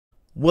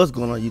What's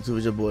going on YouTube?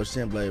 It's your boy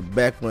Shamblade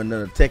back with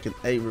another Tekken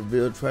 8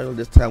 reveal trailer.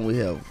 This time we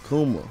have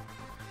Kuma.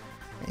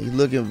 And he's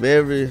looking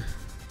very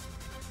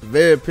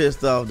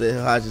pissed off that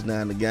Hihachi's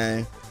not in the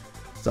game.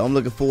 So I'm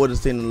looking forward to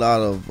seeing a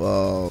lot of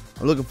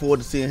I'm looking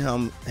forward to seeing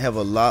him have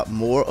a lot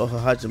more of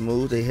Hihachi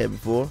moves they had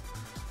before.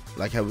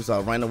 Like how we saw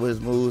Rhino with his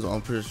moves.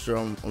 I'm pretty sure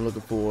I'm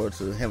looking forward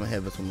to him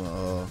having some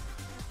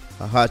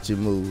Hihachi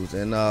moves.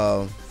 And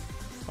I'm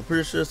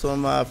pretty sure some of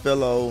my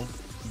fellow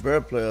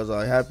Bear players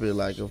are happy,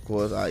 like of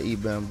course I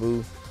eat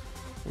bamboo.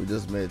 We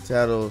just met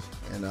Tattles,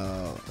 and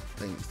I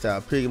think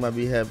Style Piggy might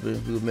be happy.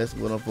 He was messing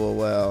with him for a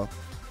while.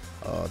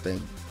 I think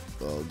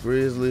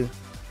Grizzly.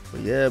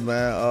 But yeah,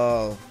 man,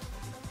 I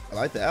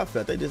like the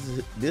outfit. I think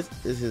this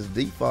is his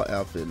default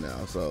outfit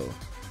now, so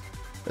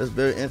that's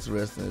very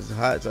interesting. It's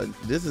hot. So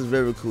this is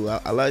very cool.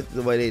 I like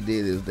the way they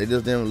did this. They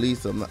just didn't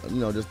release him,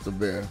 just the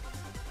bear.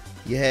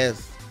 He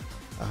has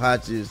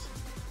Hihachi's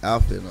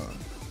outfit on.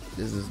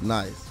 This is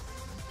nice.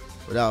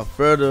 Without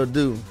further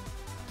ado,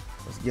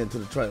 let's get into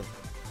the trailer.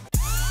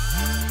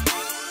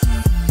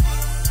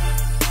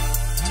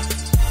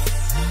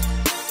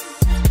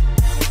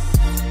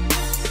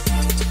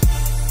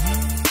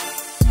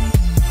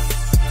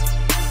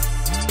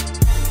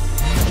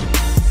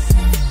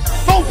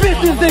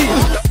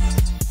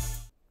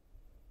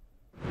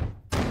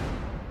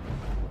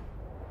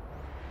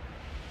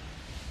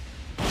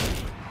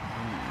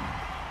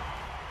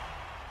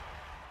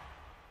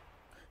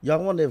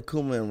 Y'all wonder if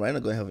Kuma and Rhino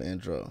gonna have an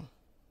intro?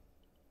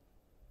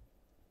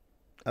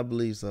 I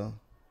believe so.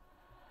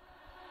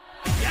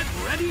 Get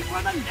ready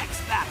for the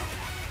next battle.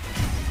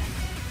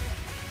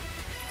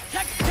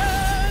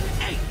 Tekken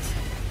 8.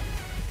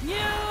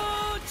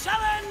 New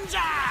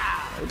challenger.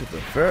 Look at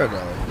the fur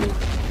though.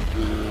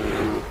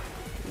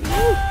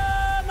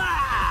 Kuma.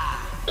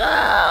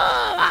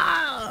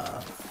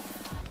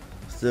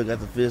 Still got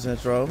the fist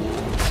intro.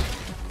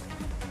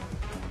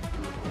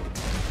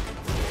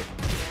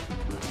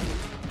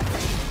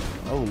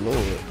 Oh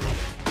Lord.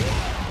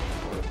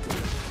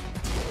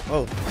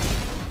 Oh.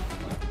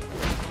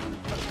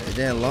 They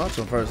didn't launch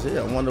him first here.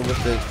 I wonder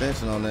what's the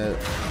extension on that.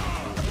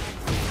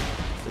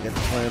 They got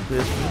the flame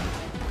pistol.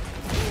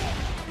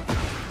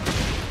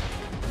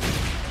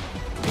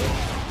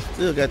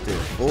 Still got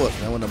that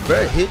force, man. When the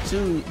bird hits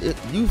you,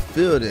 you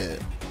feel that.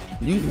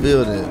 You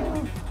feel that.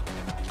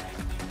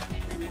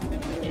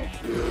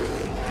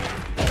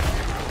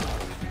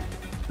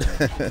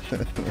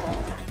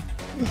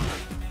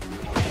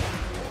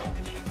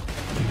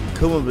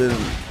 Kuma been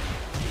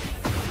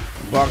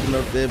barking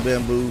up that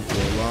bamboo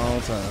for a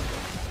long time.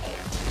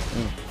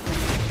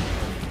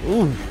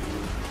 Ooh.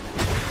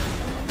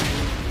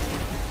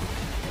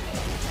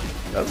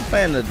 I've been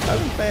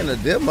playing the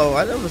demo.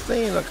 I never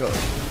seen like a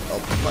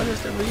punish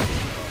that me.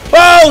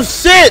 Oh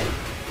shit!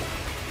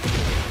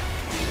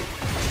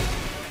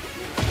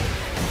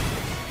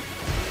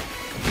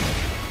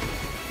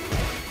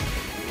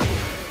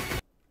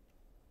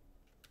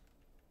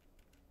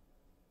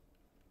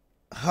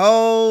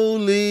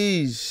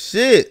 Holy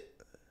shit.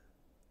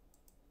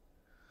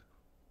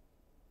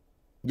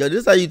 Yo, this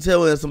is how you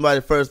tell when somebody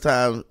first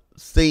time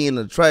seeing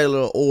the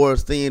trailer or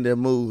seeing their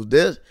moves.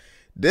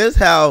 This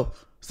how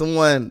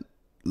someone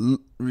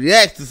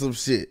reacts to some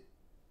shit.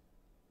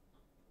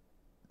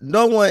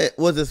 No one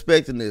was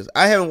expecting this.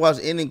 I haven't watched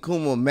any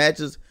Kuma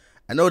matches.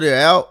 I know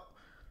they're out.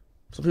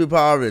 Some people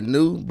probably already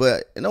knew,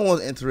 but no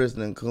one's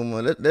interested in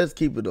Kuma. Let's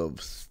keep it a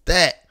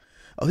stat.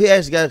 Oh, he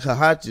actually got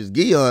Hihachi's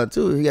gi on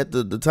too. He got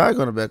the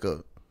tiger on the back of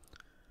it.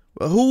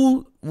 But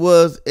who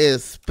was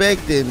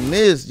expecting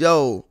this,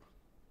 yo?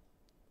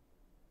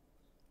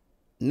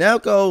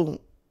 Namco,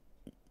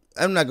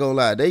 I'm not gonna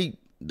lie, they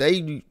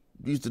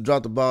used to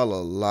drop the ball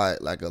a lot,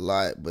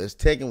 but it's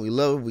Tekken, we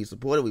love it, we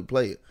support it, we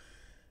play it.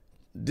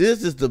 This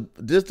the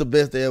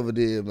best they ever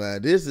did,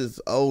 man. This is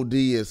OD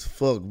as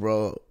fuck,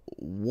 bro.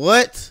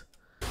 What?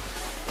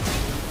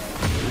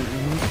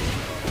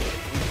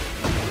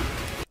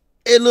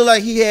 It looked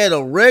like he had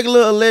a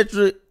regular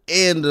electric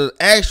and the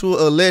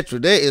actual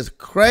electric. That is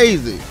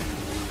crazy.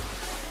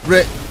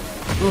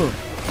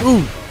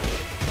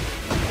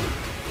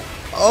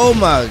 Oh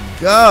my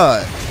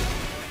God.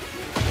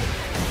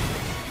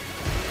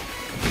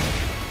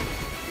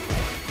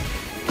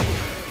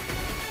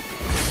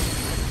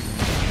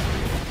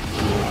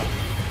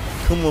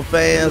 Kuma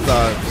fans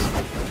are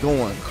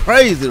going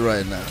crazy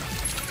right now.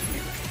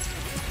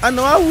 I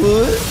know I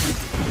would.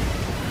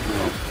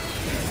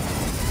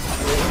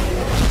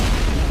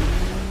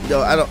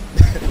 Yo, I don't.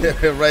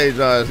 Ray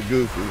Jar is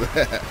goofy.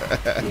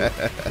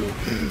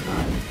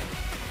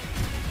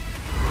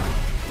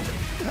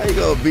 How you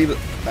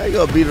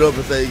gonna beat her up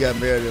and say you got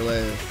married at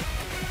last?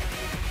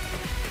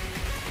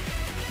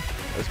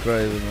 That's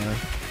crazy, man.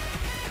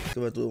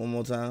 Come back through it one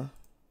more time.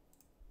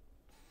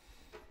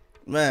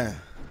 Man,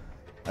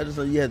 I just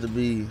know you have to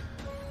be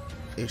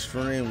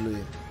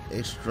extremely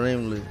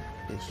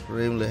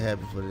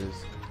happy for this.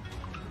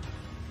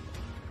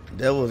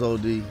 That was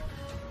OD.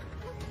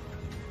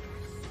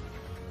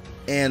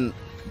 And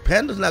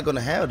Panda's not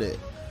gonna have that.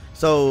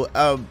 So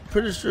I'm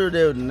pretty sure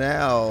that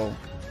now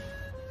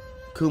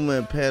Kuma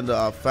and Panda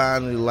are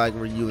finally like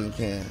Ryu and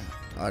Ken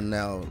are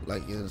now,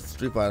 like in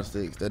Street Fighter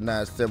 6. They're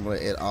not similar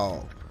at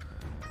all.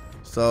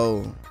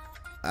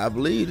 I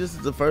believe this is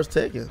the first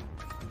Tekken.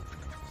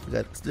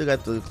 Still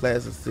got the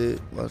classic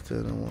sit.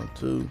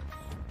 1-10-1-2.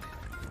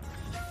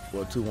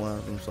 Or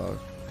 2-1, I'm sorry.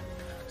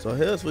 So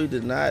Hellsweet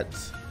did not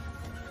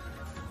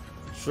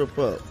trip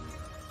up.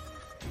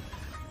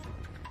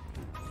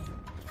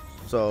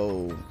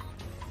 So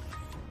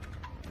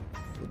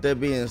with that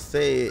being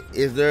said,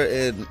 is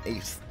there an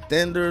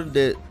extender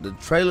that the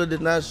trailer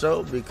did not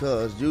show?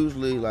 Because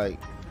usually like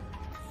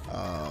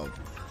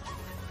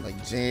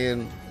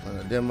Jen in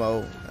the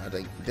demo, I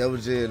think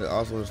EWGF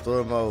also in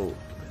story mode,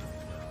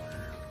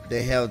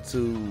 they have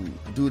to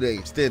do the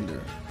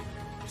extender.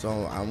 So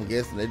I'm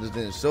guessing they just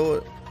didn't show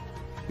it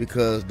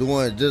because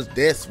doing just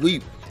that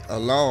sweep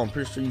alone, I'm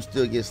pretty sure you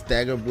still get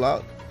stagger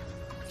block.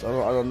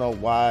 So I don't know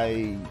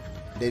why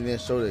they didn't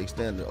show the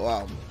extender.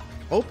 Well, I'm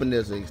hoping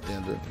there's an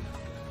extender.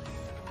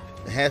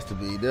 It has to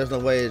be. There's no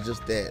way it's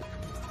just that.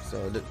 So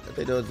I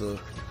think there was a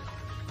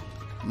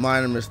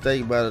minor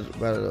mistake by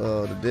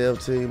the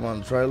dev team on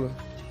the trailer.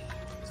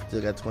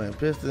 Still got twin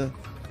piston.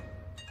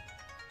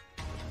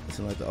 It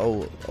seems like the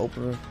old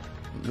opener,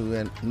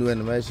 new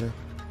animation.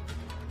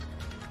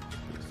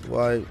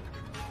 Swipe.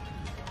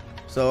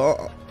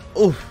 So,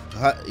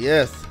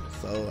 yes.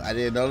 So I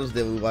didn't notice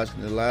that we were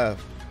watching it live.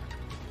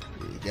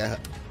 Yeah,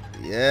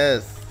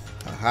 yes.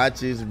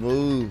 Hachi's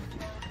move.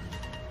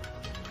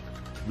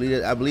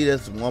 I believe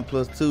that's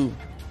 1+2.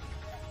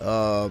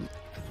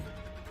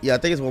 Yeah, I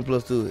think it's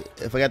 1+2.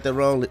 If I got that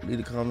wrong, leave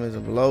the comments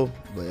below.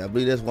 But I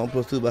believe that's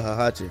 1+2 by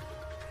Hachi.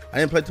 I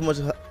didn't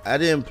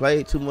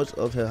play too much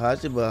of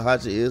Hachi, but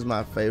Hachi is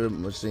my favorite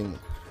machine.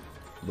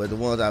 But the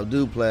ones I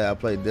do play, I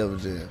play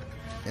EWGF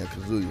and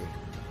Kazuya.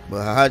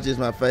 But Hachi is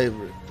my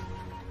favorite.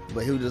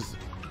 But he was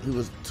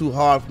too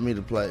hard for me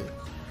to play.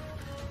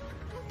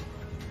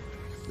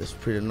 That's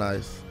pretty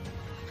nice.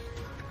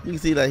 You can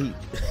see that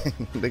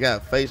they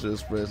got facial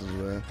expressions,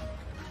 man.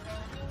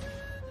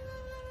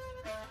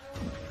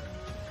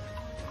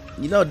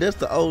 You know, that's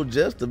the old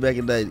Jester back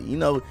in the day. You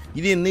know,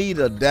 you didn't need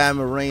a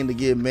diamond ring to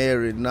get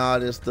married and all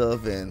this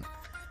stuff, and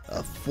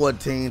a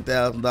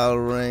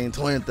 $14,000 ring,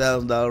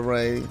 $20,000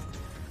 ring.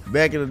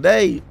 Back in the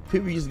day,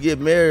 people used to get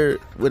married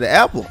with an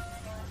apple.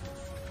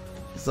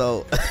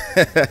 So,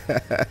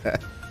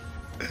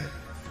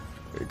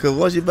 because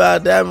once you buy a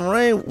diamond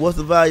ring, what's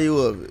the value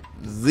of it?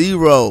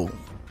 0.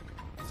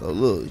 So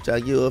look, you try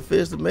to give her a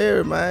fish to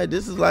marry, man. She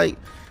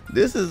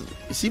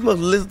must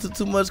listen to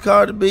too much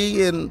Cardi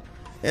B and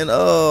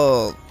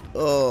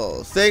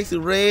Sexy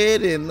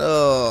Red and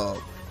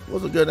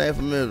what's a good name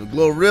for me?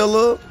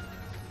 Glorilla.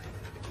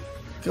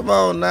 Come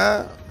on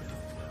now.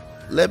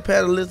 Let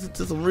Patty listen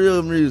to some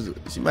real music.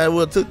 She might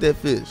well took that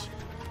fish.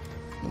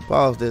 I'm gonna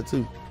pause there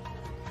too.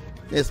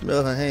 And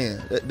smell her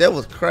hand. That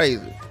was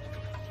crazy.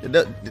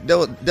 That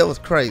was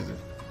crazy.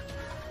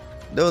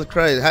 That was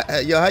crazy.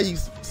 How you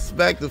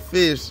smack the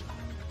fish,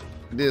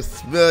 then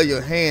smell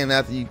your hand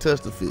after you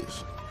touch the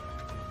fish?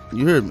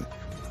 You heard me?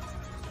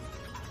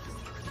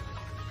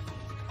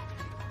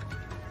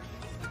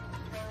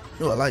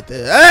 Oh, I like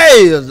that.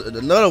 Hey, there's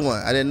another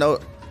one. I didn't know.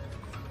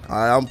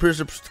 I'm pretty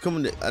sure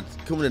Kuma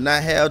did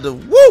not have the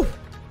woo.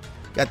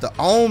 Got the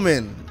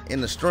omen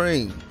in the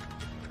string.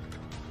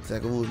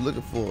 Exactly what we was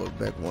looking for.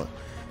 Back one.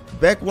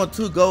 Back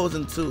 1-2 goes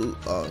into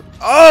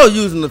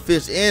using the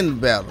fish in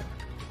battle.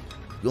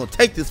 You're gonna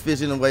take this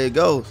fish any way it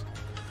goes.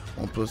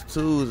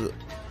 1+2.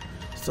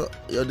 So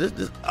yo,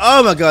 this.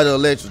 Oh my God, the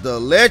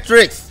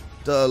electrics.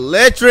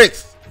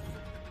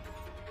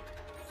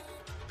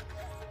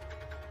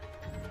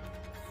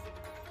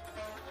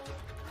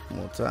 One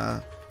more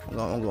time. I'm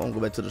gonna go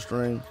back to the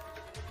string.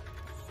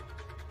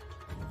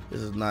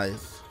 This is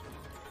nice.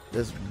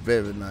 This is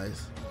very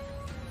nice.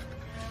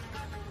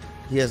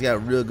 He has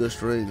got real good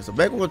strings. So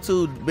back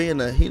 1-2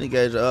 being a heat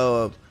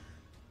engager,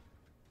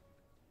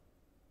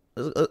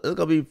 it's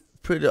gonna be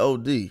pretty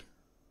OD.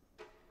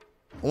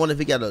 I wonder if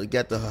he got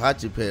the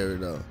Hachi parry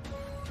though.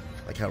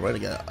 Like how Rainer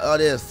got it. Oh,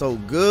 that's so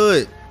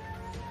good.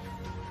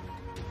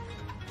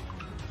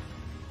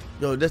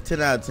 Yo, that's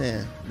 10 out of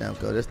 10.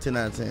 Namco, that's 10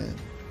 out of 10.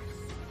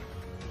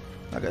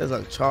 Like it's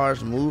like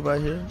charged move right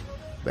here.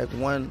 Back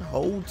 1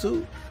 hold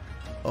 2.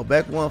 Or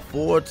back 1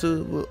 forward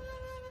 2.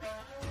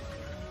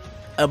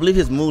 I believe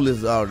his move list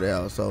is already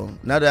out. So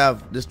now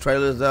that this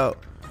trailer is out,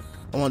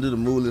 I want to do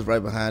the move list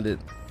right behind it.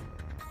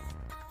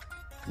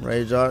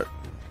 Rage art.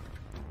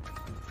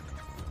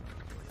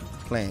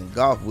 Playing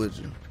golf with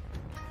you.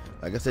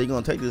 Like I said, you're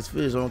gonna take this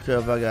fish. I don't care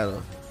if I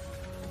gotta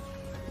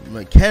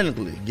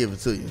mechanically give it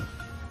to you.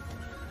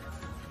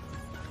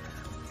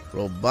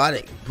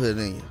 Robotic put it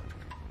in you.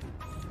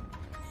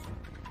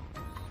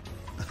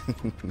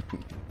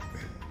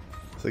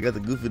 So I got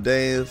the goofy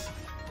dance.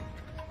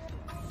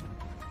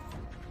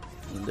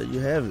 And there you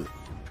have it.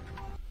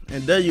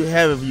 And there you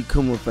have it for you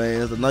Kuma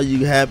fans. I know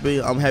you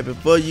happy. I'm happy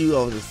for you.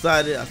 I was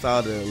excited. I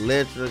saw the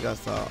electric. I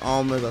saw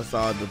almonds. I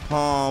saw the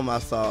palm. I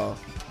saw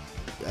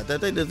I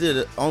think that's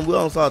it. We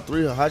only saw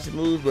 3 Hachi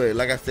moves, but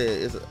like I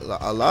said, it's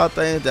a lot of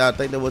things that I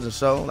think that wasn't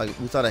shown. Like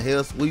we saw the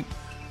hell sweep,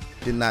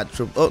 did not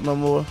trip up no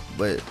more.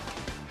 But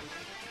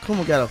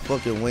Kuma got a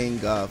fucking wing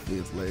guard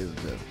fist, ladies and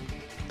gentlemen.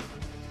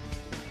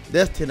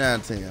 That's 10 out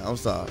of 10. I'm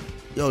sorry.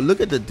 Yo,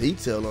 look at the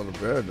detail on the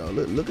barrel though.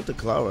 Look at the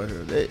claw right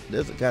here.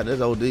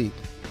 That's OD.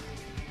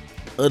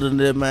 Other than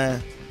that,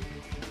 man,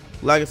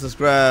 like and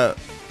subscribe.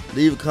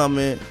 Leave a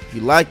comment if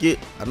you like it.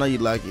 I know you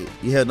like it.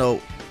 You have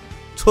no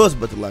choice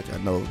but to like it. I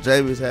know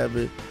Jamie's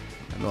happy.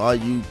 I know all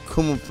you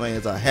Kuma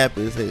fans are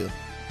happy as hell.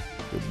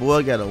 The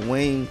boy got a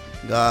wing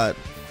god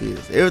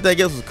fist. Everything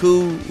else was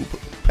cool. We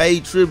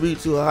paid tribute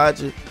to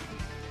Hachi,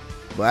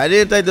 but I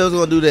didn't think they was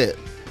gonna do that.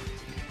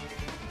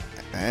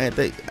 I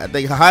think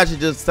Hachi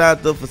just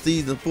signed up for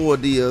season 4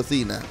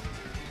 DLC now.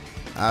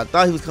 I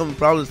thought he was coming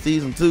probably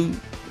season 2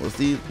 or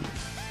season.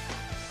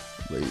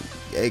 But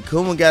hey,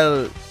 Kuma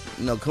gotta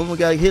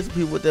hit some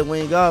people with that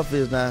wing guard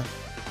fist now.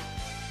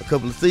 A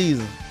couple of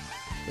seasons.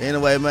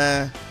 Anyway,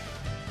 man,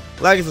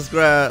 like and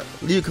subscribe.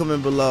 Leave a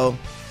comment below.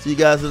 See you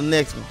guys in the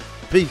next one.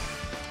 Peace.